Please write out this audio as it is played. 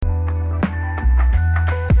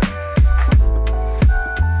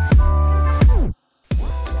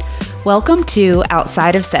Welcome to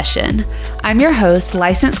Outside of Session. I'm your host,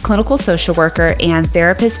 licensed clinical social worker and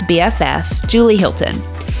therapist BFF, Julie Hilton.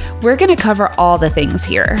 We're going to cover all the things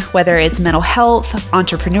here, whether it's mental health,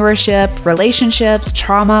 entrepreneurship, relationships,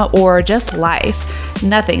 trauma, or just life.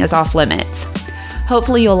 Nothing is off limits.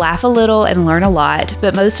 Hopefully you'll laugh a little and learn a lot,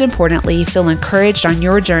 but most importantly, feel encouraged on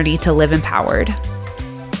your journey to live empowered.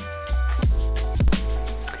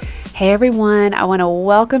 Hey everyone, I want to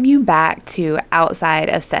welcome you back to Outside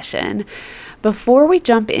of Session. Before we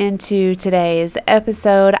jump into today's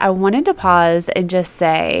episode, I wanted to pause and just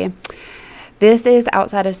say, this is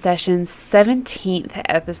Outside of Session's 17th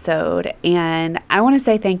episode, and I want to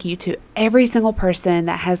say thank you to every single person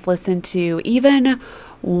that has listened to even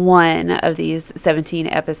one of these 17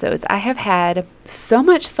 episodes. I have had so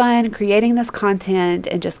much fun creating this content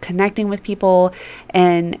and just connecting with people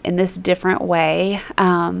in this different way.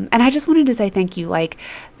 And I just wanted to say thank you, like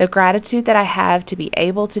the gratitude that I have to be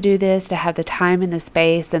able to do this, to have the time and the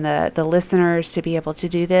space and the listeners to be able to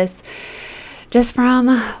do this. Just from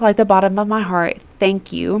like the bottom of my heart,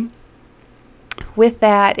 thank you. With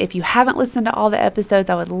that, if you haven't listened to all the episodes,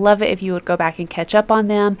 I would love it if you would go back and catch up on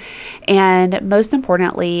them. And most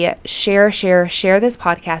importantly, share this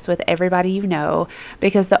podcast with everybody you know,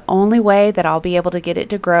 because the only way that I'll be able to get it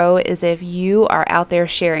to grow is if you are out there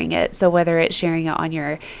sharing it. So whether it's sharing it on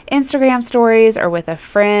your Instagram stories or with a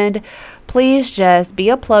friend, please just be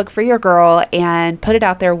a plug for your girl and put it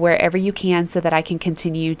out there wherever you can so that I can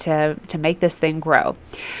continue to make this thing grow.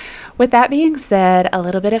 With that being said, a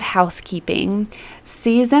little bit of housekeeping.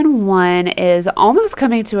 Season 1 is almost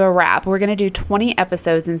coming to a wrap. We're going to do 20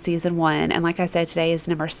 episodes in season 1. And like I said, today is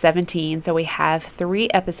number 17. So we have 3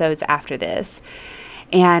 episodes after this.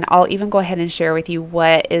 And I'll even go ahead and share with you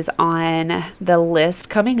what is on the list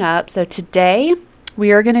coming up. So today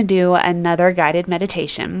we are going to do another guided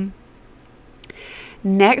meditation.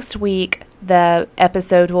 Next week, the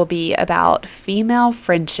episode will be about female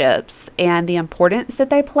friendships and the importance that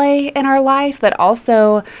they play in our life, but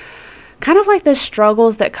also kind of like the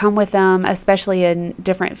struggles that come with them, especially in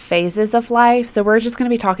different phases of life. So we're just going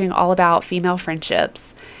to be talking all about female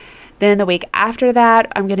friendships. Then the week after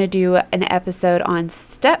that, I'm going to do an episode on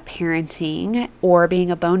step parenting or being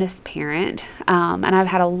a bonus parent. And I've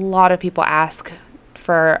had a lot of people ask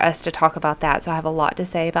for us to talk about that. So I have a lot to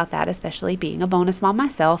say about that, especially being a bonus mom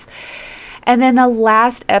myself. And then the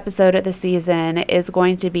last episode of the season is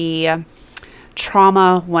going to be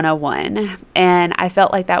Trauma 101. And I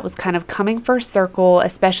felt like that was kind of coming first circle,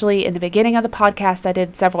 especially in the beginning of the podcast. I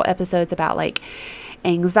did several episodes about like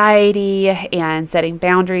anxiety and setting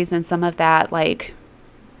boundaries and some of that like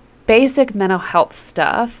basic mental health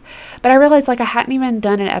stuff. But I realized like I hadn't even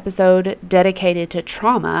done an episode dedicated to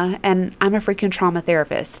trauma, and I'm a freaking trauma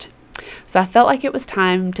therapist. So I felt like it was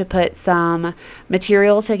time to put some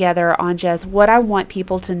material together on just what I want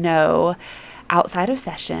people to know outside of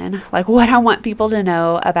session, like what I want people to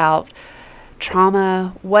know about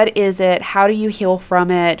trauma. What is it? How do you heal from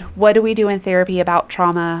it? What do we do in therapy about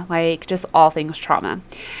trauma? Like just all things trauma.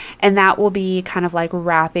 And that will be kind of like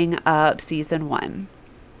wrapping up season 1.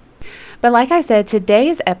 But like I said,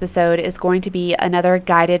 today's episode is going to be another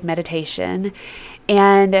guided meditation.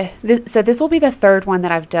 And so this will be the third one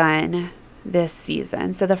that I've done this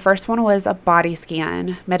season. So the first one was a body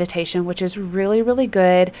scan meditation, which is really, really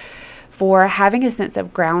good for having a sense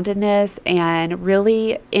of groundedness and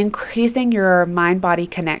really increasing your mind-body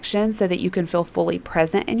connection so that you can feel fully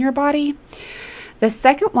present in your body. The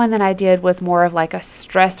second one that I did was more of like a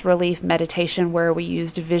stress relief meditation where we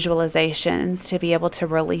used visualizations to be able to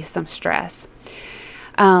release some stress.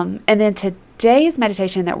 And then today's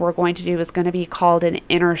meditation that we're going to do is going to be called an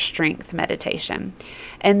inner strength meditation.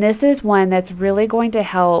 And this is one that's really going to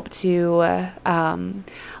help to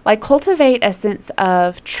like cultivate a sense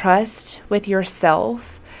of trust with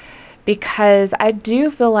yourself, because I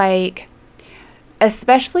do feel like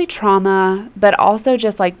especially trauma, but also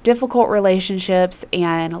just like difficult relationships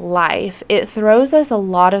and life, it throws us a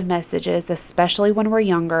lot of messages, especially when we're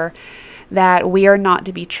younger, that we are not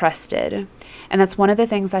to be trusted. And that's one of the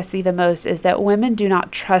things I see the most is that women do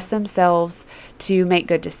not trust themselves to make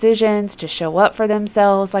good decisions, to show up for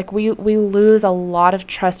themselves. Like we lose a lot of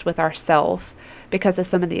trust with ourselves because of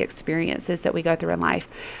some of the experiences that we go through in life.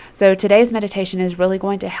 So today's meditation is really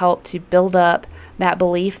going to help to build up that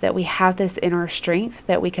belief that we have this inner strength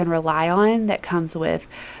that we can rely on that comes with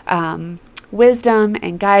wisdom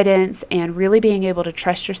and guidance and really being able to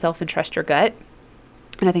trust yourself and trust your gut.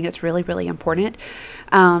 And I think it's really, really important.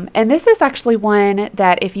 And this is actually one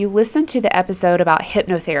that if you listen to the episode about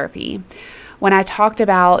hypnotherapy, when I talked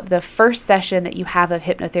about the first session that you have of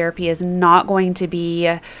hypnotherapy is not going to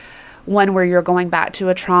be one where you're going back to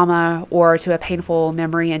a trauma or to a painful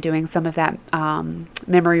memory and doing some of that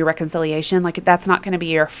memory reconciliation. Like, that's not going to be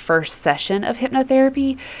your first session of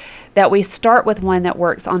hypnotherapy. That we start with one that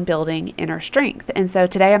works on building inner strength. And so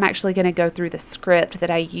today I'm actually going to go through the script that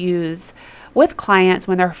I use with clients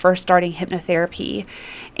when they're first starting hypnotherapy.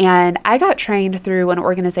 And I got trained through an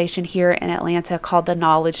organization here in Atlanta called the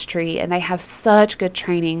Knowledge Tree, and they have such good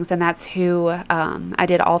trainings. And that's who I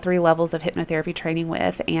did all 3 levels of hypnotherapy training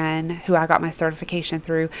with, and who I got my certification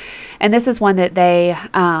through. And this is one that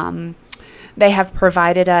they have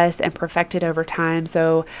provided us and perfected over time.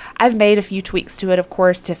 So I've made a few tweaks to it, of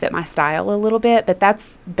course, to fit my style a little bit, but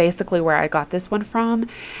that's basically where I got this one from.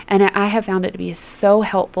 And I have found it to be so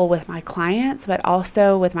helpful with my clients, but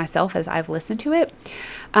also with myself as I've listened to it.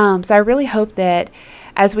 So I really hope that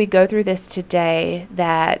as we go through this today,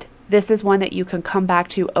 that this is one that you can come back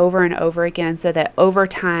to over and over again, so that over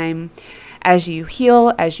time, as you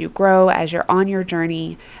heal, as you grow, as you're on your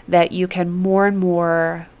journey, that you can more and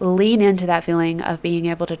more lean into that feeling of being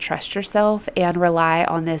able to trust yourself and rely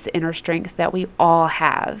on this inner strength that we all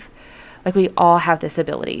have. Like, we all have this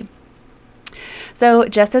ability. So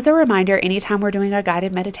just as a reminder, anytime we're doing a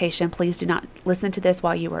guided meditation, please do not listen to this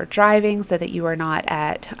while you are driving, so that you are not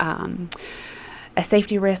at a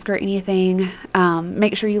safety risk or anything.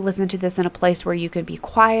 Make sure you listen to this in a place where you can be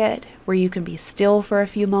quiet, where you can be still for a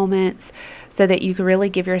few moments, so that you can really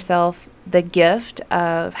give yourself the gift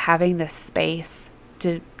of having this space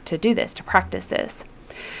to do this, to practice this.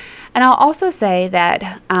 And I'll also say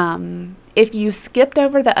that if you skipped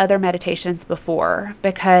over the other meditations before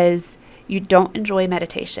because you don't enjoy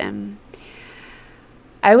meditation,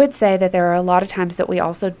 I would say that there are a lot of times that we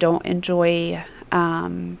also don't enjoy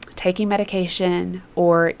taking medication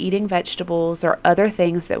or eating vegetables or other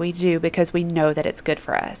things that we do because we know that it's good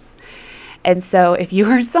for us. And so if you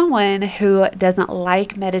are someone who doesn't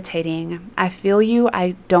like meditating, I feel you.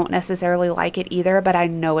 I don't necessarily like it either, but I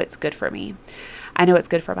know it's good for me. I know it's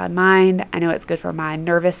good for my mind. I know it's good for my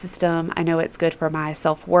nervous system. I know it's good for my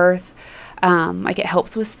self-worth. Like, it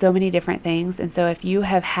helps with so many different things. And so if you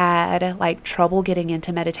have had like trouble getting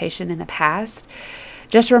into meditation in the past,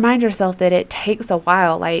 just remind yourself that it takes a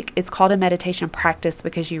while. Like, it's called a meditation practice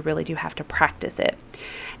because you really do have to practice it.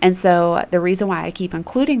 And so the reason why I keep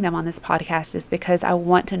including them on this podcast is because I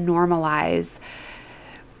want to normalize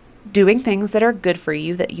doing things that are good for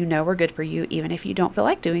you, that you know are good for you, even if you don't feel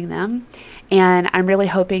like doing them. And I'm really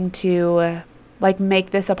hoping to like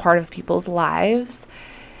make this a part of people's lives.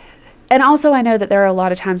 And also, I know that there are a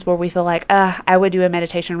lot of times where we feel like, I would do a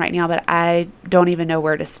meditation right now, but I don't even know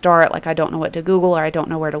where to start. Like, I don't know what to Google, or I don't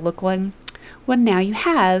know where to look one. Well, now you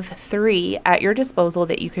have 3 at your disposal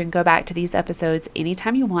that you can go back to these episodes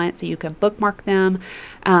anytime you want. So you can bookmark them.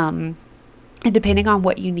 And depending on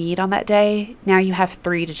what you need on that day, now you have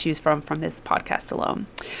 3 to choose from this podcast alone.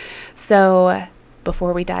 So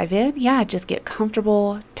before we dive in, just get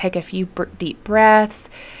comfortable, take a few deep breaths,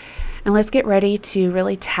 and let's get ready to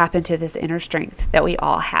really tap into this inner strength that we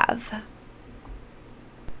all have.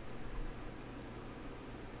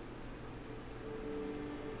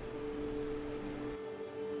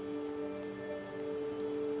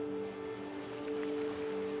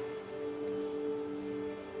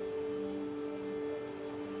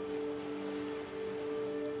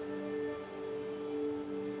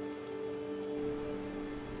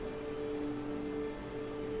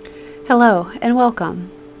 Hello and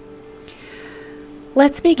welcome.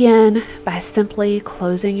 Let's begin by simply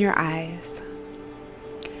closing your eyes.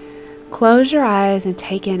 Close your eyes and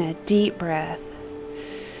take in a deep breath.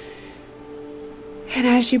 And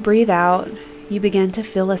as you breathe out, you begin to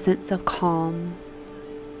feel a sense of calm.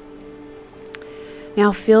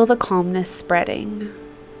 Now feel the calmness spreading.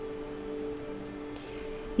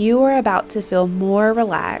 You are about to feel more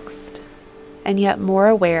relaxed and yet more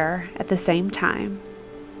aware at the same time.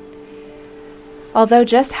 Although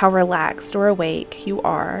just how relaxed or awake you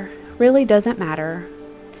are really doesn't matter,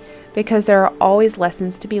 because there are always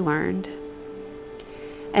lessons to be learned.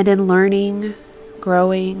 And in learning,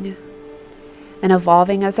 growing, and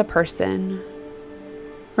evolving as a person,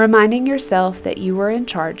 reminding yourself that you are in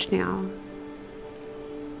charge now.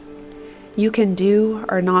 You can do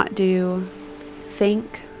or not do,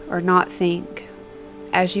 think or not think,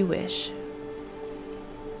 as you wish.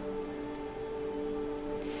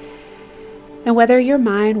 And whether your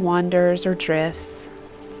mind wanders or drifts,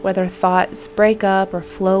 whether thoughts break up or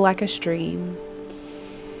flow like a stream,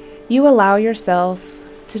 you allow yourself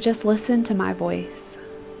to just listen to my voice.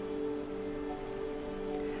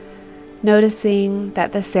 Noticing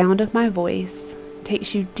that the sound of my voice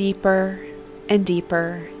takes you deeper and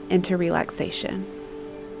deeper into relaxation.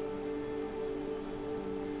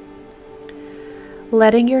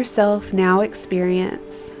 letting yourself now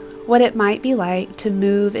experience what it might be like to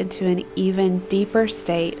move into an even deeper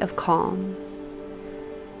state of calm,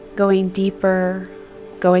 going deeper,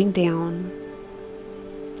 going down.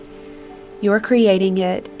 You're creating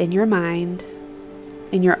it in your mind,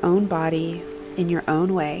 in your own body, in your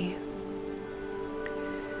own way.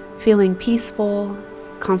 Feeling peaceful,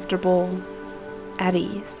 comfortable, at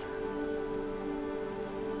ease.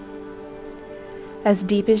 As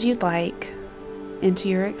deep as you'd like into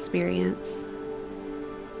your experience.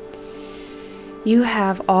 You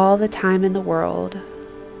have all the time in the world,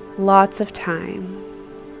 lots of time.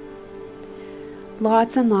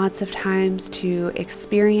 Lots and lots of times to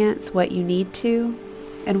experience what you need to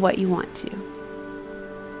and what you want to.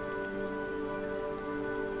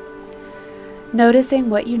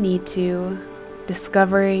 Noticing what you need to,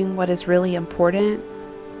 discovering what is really important,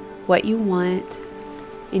 what you want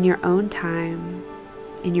in your own time,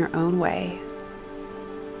 in your own way.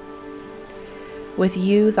 With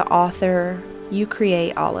you, the author, you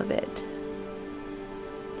create all of it.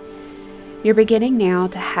 You're beginning now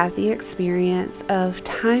to have the experience of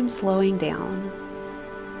time slowing down.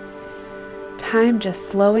 Time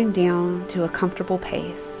just slowing down to a comfortable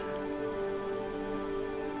pace.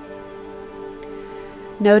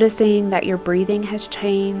 Noticing that your breathing has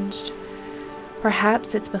changed.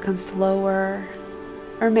 Perhaps it's become slower,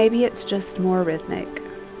 or maybe it's just more rhythmic.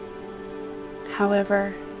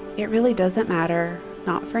 However, it really doesn't matter,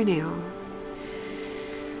 not for now.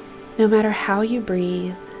 No matter how you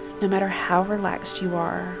breathe, no matter how relaxed you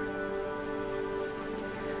are,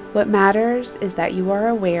 what matters is that you are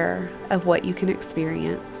aware of what you can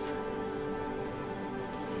experience.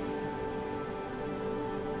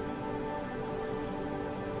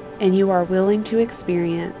 And you are willing to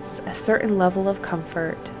experience a certain level of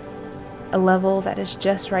comfort, a level that is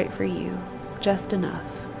just right for you, just enough.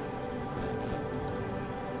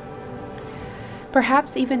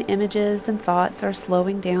 Perhaps even images and thoughts are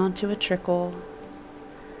slowing down to a trickle,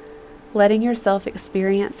 letting yourself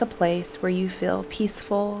experience a place where you feel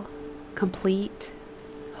peaceful, complete,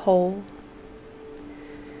 whole,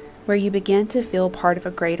 where you begin to feel part of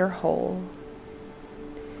a greater whole,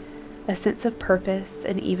 a sense of purpose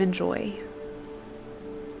and even joy.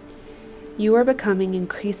 You are becoming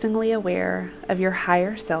increasingly aware of your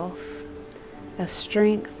higher self, of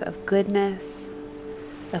strength, of goodness,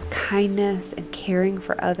 of kindness and caring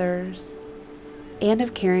for others, and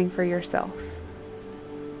of caring for yourself.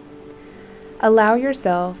 Allow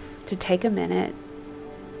yourself to take a minute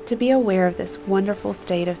to be aware of this wonderful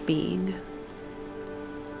state of being.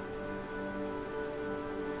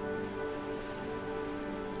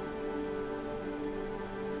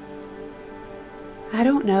 I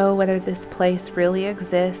don't know whether this place really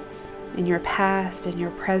exists in your past, in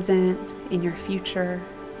your present, in your future,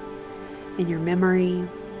 in your memory.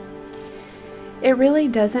 It really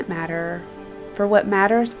doesn't matter, for what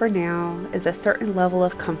matters for now is a certain level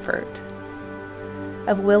of comfort,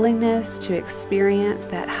 of willingness to experience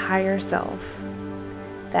that higher self,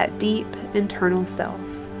 that deep internal self.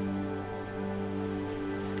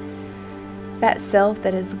 That self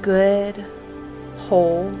that is good,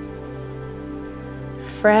 whole,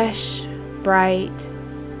 fresh, bright,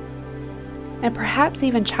 and perhaps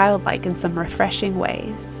even childlike in some refreshing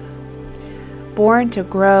ways. Born to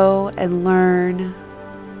grow and learn,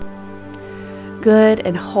 good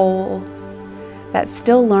and whole, that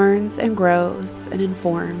still learns and grows and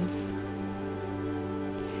informs.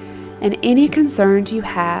 And any concerns you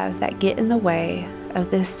have that get in the way of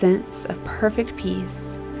this sense of perfect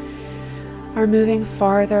peace are moving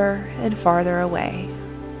farther and farther away,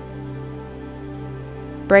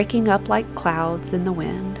 breaking up like clouds in the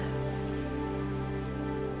wind.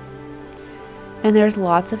 And there's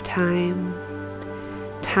lots of time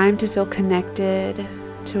to feel connected,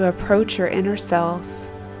 to approach your inner self,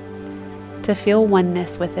 to feel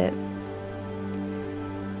oneness with it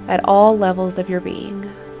at all levels of your being.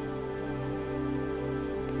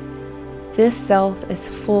 This self is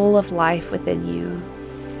full of life within you.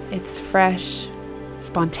 It's fresh,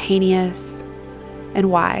 spontaneous, and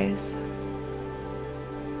wise.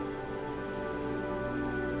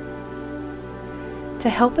 To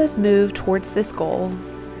help us move towards this goal,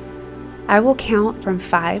 I will count from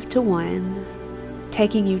 5 to 1,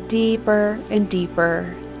 taking you deeper and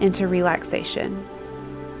deeper into relaxation.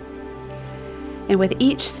 And with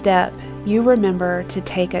each step, you remember to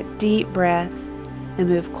take a deep breath and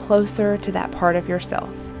move closer to that part of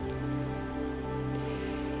yourself.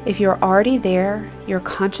 If you're already there, your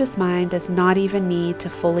conscious mind does not even need to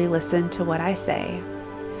fully listen to what I say,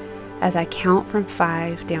 as I count from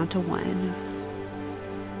 5 down to 1.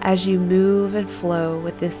 As you move and flow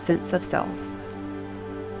with this sense of self.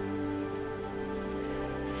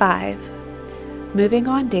 5. Moving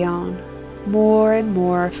on down, more and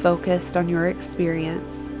more focused on your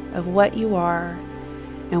experience of what you are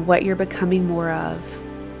and what you're becoming more of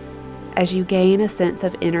as you gain a sense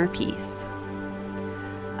of inner peace.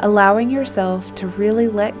 Allowing yourself to really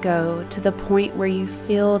let go to the point where you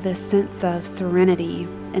feel this sense of serenity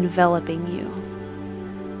enveloping you.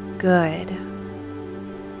 Good.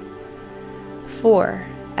 4.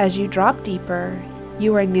 As you drop deeper,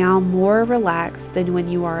 you are now more relaxed than when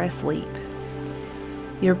you are asleep.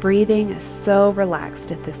 Your breathing is so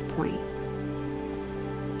relaxed at this point.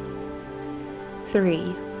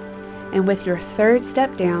 3. And with your third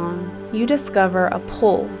step down, you discover a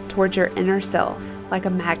pull towards your inner self like a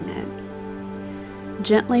magnet,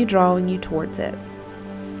 gently drawing you towards it.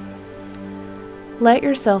 Let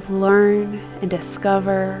yourself learn and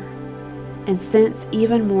discover and sense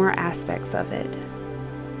even more aspects of it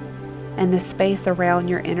and the space around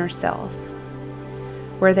your inner self,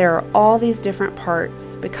 where there are all these different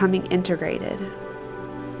parts becoming integrated.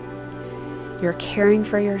 You're caring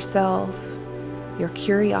for yourself, your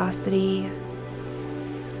curiosity,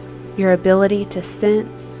 your ability to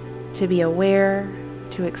sense, to be aware,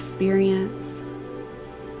 to experience,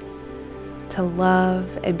 to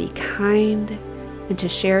love and be kind, and to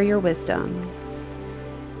share your wisdom,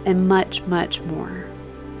 and much, much more.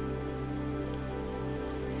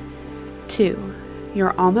 2.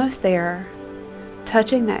 You're almost there,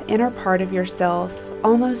 touching that inner part of yourself,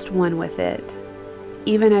 almost one with it,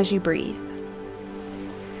 even as you breathe.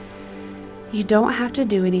 You don't have to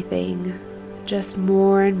do anything, just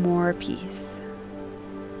more and more peace.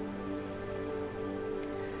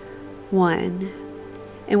 1.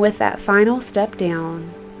 And with that final step down,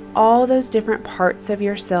 all those different parts of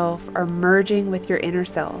yourself are merging with your inner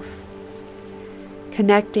self,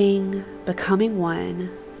 connecting, becoming one,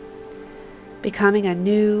 becoming a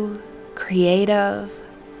new, creative,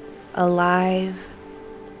 alive,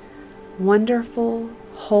 wonderful,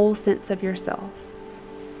 whole sense of yourself.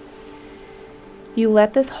 You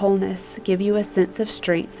let this wholeness give you a sense of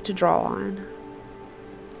strength to draw on.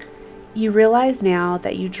 You realize now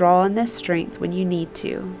that you draw on this strength when you need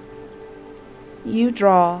to. You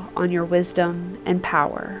draw on your wisdom and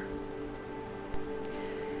power.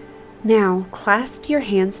 Now, clasp your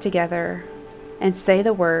hands together and say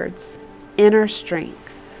the words, inner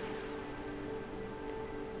strength,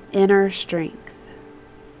 inner strength,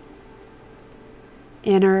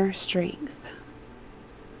 inner strength.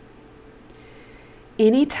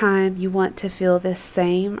 Anytime you want to feel this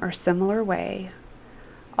same or similar way,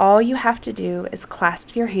 all you have to do is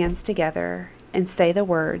clasp your hands together and say the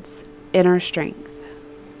words, inner strength.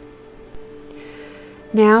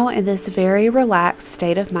 Now, in this very relaxed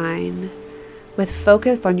state of mind, with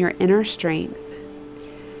focus on your inner strength,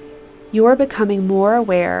 you are becoming more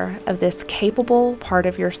aware of this capable part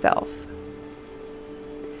of yourself.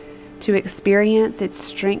 To experience its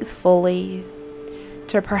strength fully,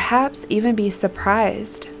 to perhaps even be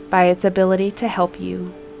surprised by its ability to help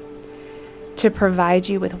you, to provide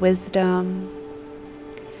you with wisdom,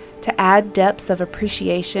 to add depths of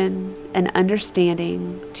appreciation and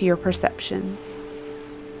understanding to your perceptions.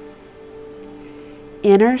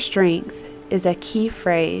 Inner strength is a key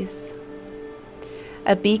phrase,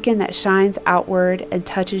 a beacon that shines outward and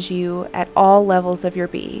touches you at all levels of your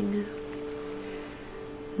being,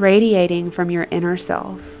 radiating from your inner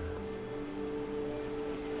self,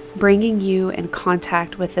 bringing you in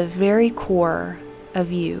contact with the very core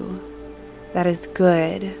of you that is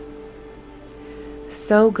good,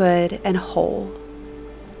 so good and whole.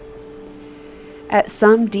 At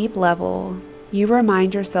some deep level, you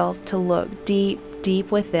remind yourself to look deep,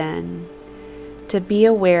 deep within, to be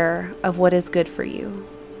aware of what is good for you,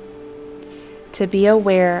 to be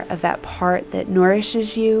aware of that part that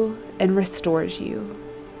nourishes you and restores you.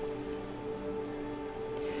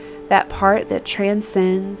 That part that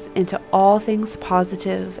transcends into all things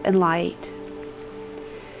positive and light,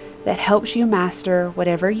 that helps you master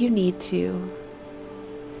whatever you need to.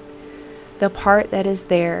 The part that is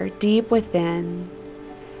there deep within,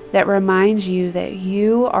 that reminds you that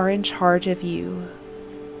you are in charge of you.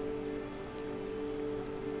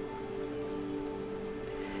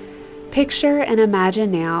 Picture and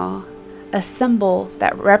imagine now a symbol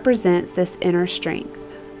that represents this inner strength.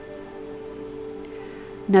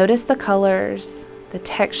 Notice the colors, the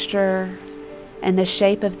texture, and the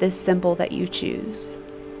shape of this symbol that you choose.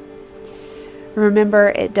 Remember,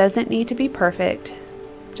 it doesn't need to be perfect.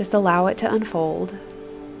 Just allow it to unfold.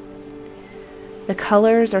 The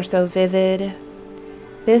colors are so vivid.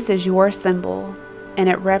 This is your symbol, and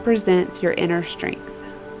it represents your inner strength.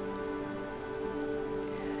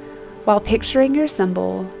 While picturing your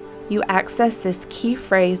symbol, you access this key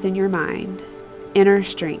phrase in your mind, inner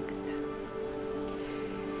strength.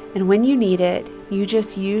 And when you need it, you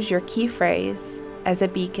just use your key phrase as a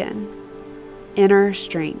beacon, inner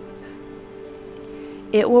strength.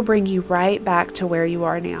 It will bring you right back to where you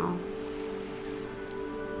are now.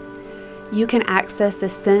 You can access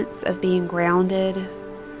this sense of being grounded,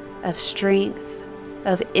 of strength,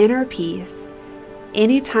 of inner peace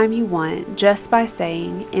anytime you want, just by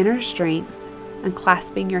saying inner strength and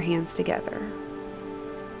clasping your hands together.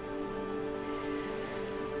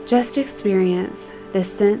 Just experience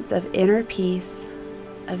this sense of inner peace,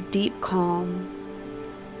 of deep calm.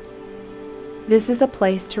 This is a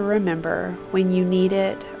place to remember when you need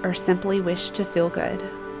it or simply wish to feel good.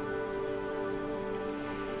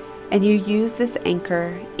 And you use this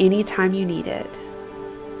anchor anytime you need it.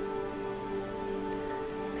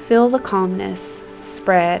 Feel the calmness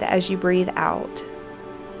spread as you breathe out.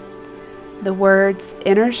 The words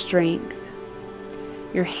inner strength,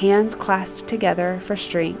 your hands clasped together for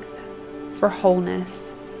strength, for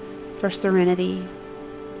wholeness, for serenity,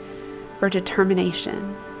 for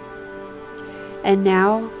determination. And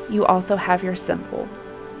now you also have your symbol.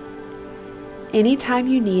 Anytime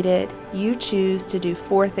you need it, you choose to do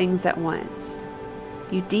 4 things at once.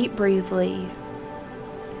 You deep breathly,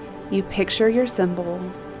 you picture your symbol,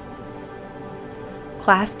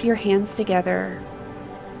 clasp your hands together,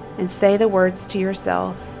 and say the words to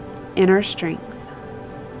yourself, inner strength.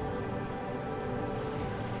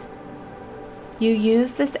 You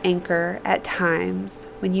use this anchor at times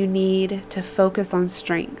when you need to focus on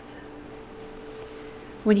strength,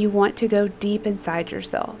 when you want to go deep inside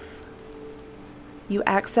yourself. You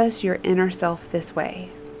access your inner self this way.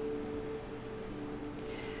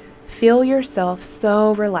 Feel yourself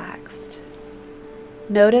so relaxed.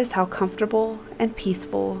 Notice how comfortable and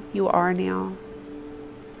peaceful you are now.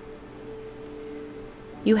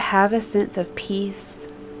 You have a sense of peace,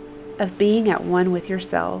 of being at one with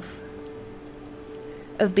yourself,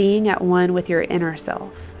 of being at one with your inner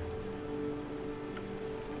self,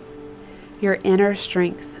 your inner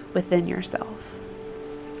strength within yourself.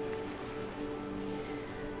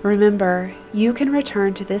 Remember, you can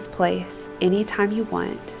return to this place anytime you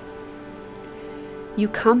want. You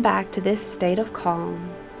come back to this state of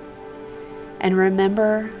calm, and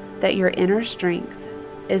remember that your inner strength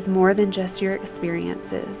is more than just your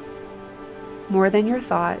experiences, more than your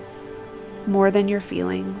thoughts, more than your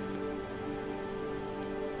feelings.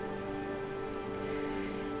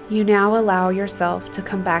 You now allow yourself to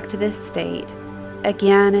come back to this state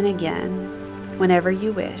again and again, whenever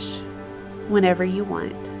you wish, whenever you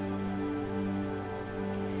want.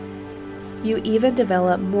 You even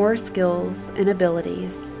develop more skills and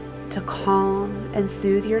abilities to calm and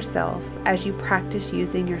soothe yourself as you practice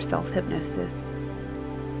using your self-hypnosis.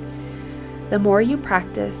 The more you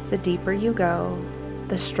practice, the deeper you go,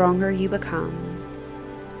 the stronger you become.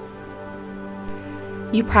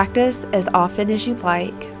 You practice as often as you'd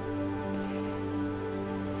like,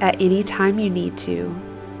 at any time you need to,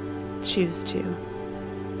 choose to.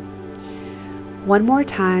 One more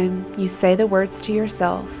time, you say the words to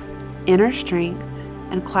yourself, inner strength,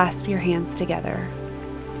 and clasp your hands together.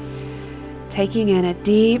 Taking in a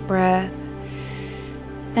deep breath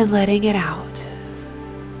and letting it out.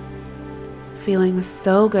 Feeling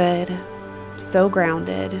so good, so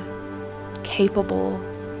grounded, capable,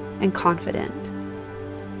 and confident.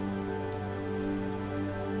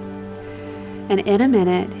 And in a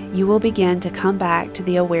minute, you will begin to come back to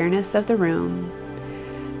the awareness of the room,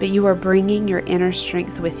 but you are bringing your inner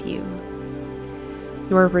strength with you.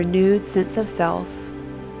 Your renewed sense of self,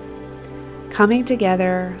 coming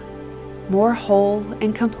together more whole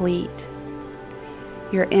and complete,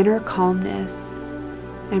 your inner calmness,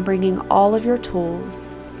 and bringing all of your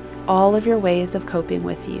tools, all of your ways of coping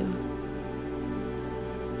with you.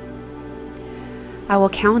 I will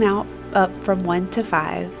count up from 1 to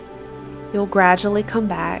 5. You'll gradually come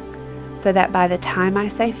back so that by the time I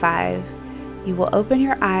say 5, you will open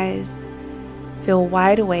your eyes, feel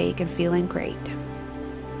wide awake and feeling great.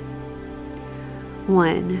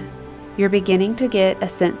 1, you're beginning to get a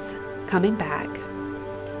sense coming back.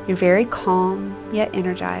 You're very calm yet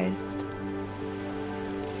energized.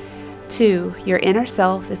 2, your inner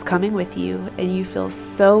self is coming with you and you feel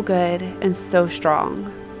so good and so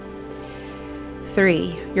strong.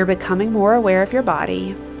 3, you're becoming more aware of your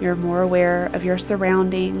body. You're more aware of your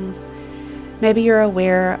surroundings. Maybe you're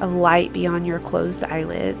aware of light beyond your closed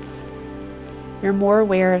eyelids. You're more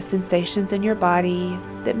aware of sensations in your body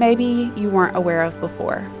that maybe you weren't aware of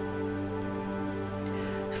before.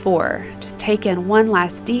 4, just take in one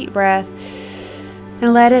last deep breath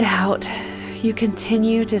and let it out. You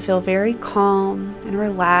continue to feel very calm and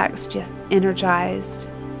relaxed, just energized.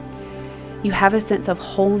 You have a sense of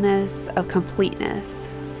wholeness, of completeness.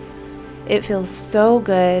 It feels so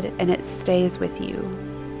good and it stays with you.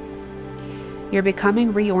 You're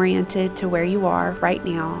becoming reoriented to where you are right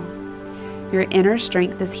now. Your inner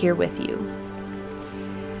strength is here with you.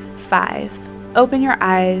 5. Open your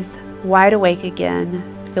eyes, wide awake again,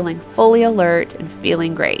 feeling fully alert and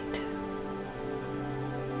feeling great.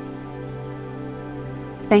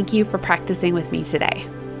 Thank you for practicing with me today.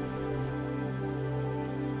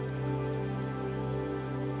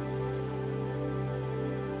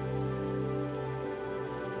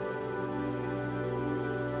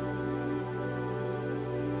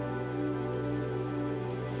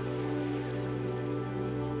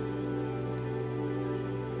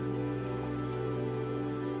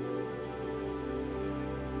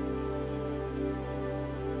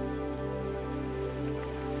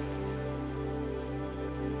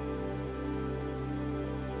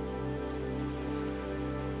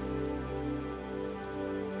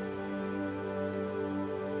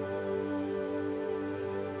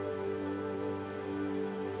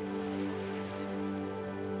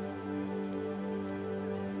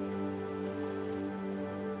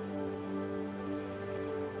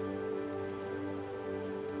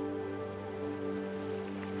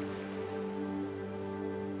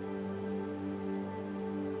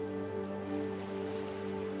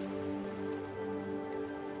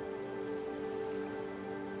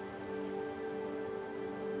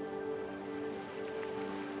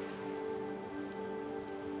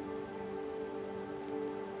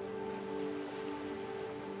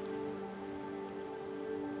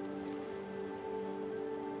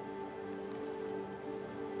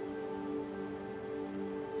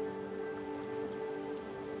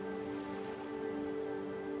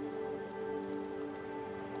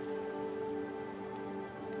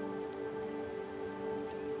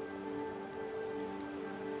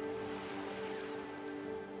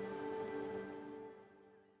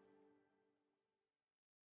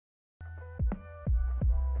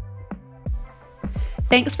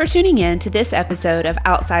 Thanks for tuning in to this episode of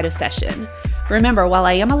Outside of Session. Remember, while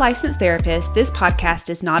I am a licensed therapist, this podcast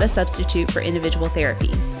is not a substitute for individual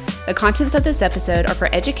therapy. The contents of this episode are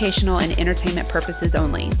for educational and entertainment purposes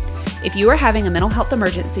only. If you are having a mental health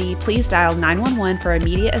emergency, please dial 911 for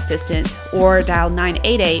immediate assistance or dial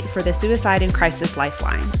 988 for the Suicide and Crisis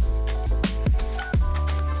Lifeline.